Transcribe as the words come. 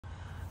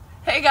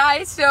Hey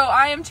guys, so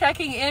I am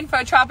checking in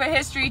for Chopper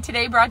History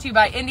today, brought to you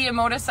by Indian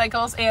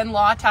Motorcycles and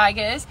Law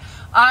Tigers.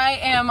 I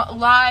am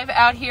live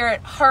out here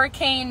at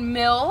Hurricane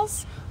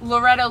Mills,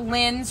 Loretta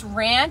Lynn's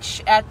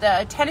ranch at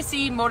the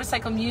Tennessee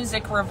Motorcycle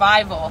Music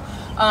Revival.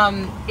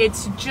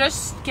 It's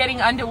just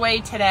getting underway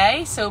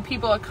today, so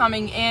people are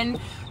coming in.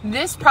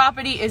 This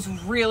property is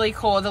really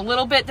cool. The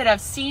little bit that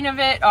I've seen of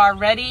it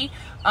already,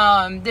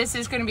 this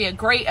is going to be a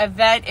great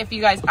event. If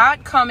you guys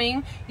aren't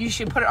coming, you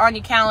should put it on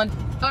your calendar.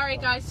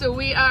 Alright guys, so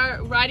we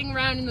are riding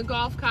around in the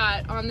golf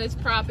cart on this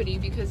property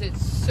because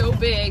it's so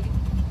big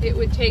it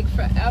would take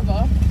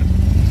forever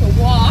to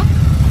walk.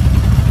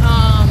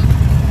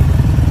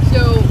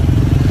 So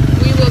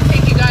we will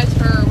take you guys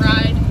for a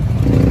ride.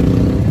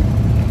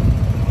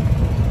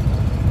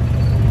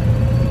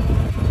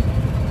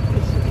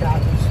 This is the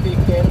captain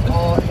speaking.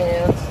 All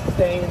hands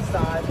stay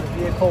inside the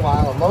vehicle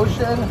while in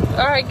motion.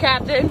 Alright,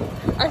 Captain.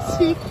 I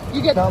see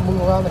you get... Don't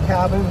move around the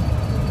cabin.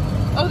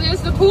 Oh,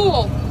 there's the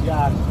pool.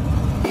 Yeah.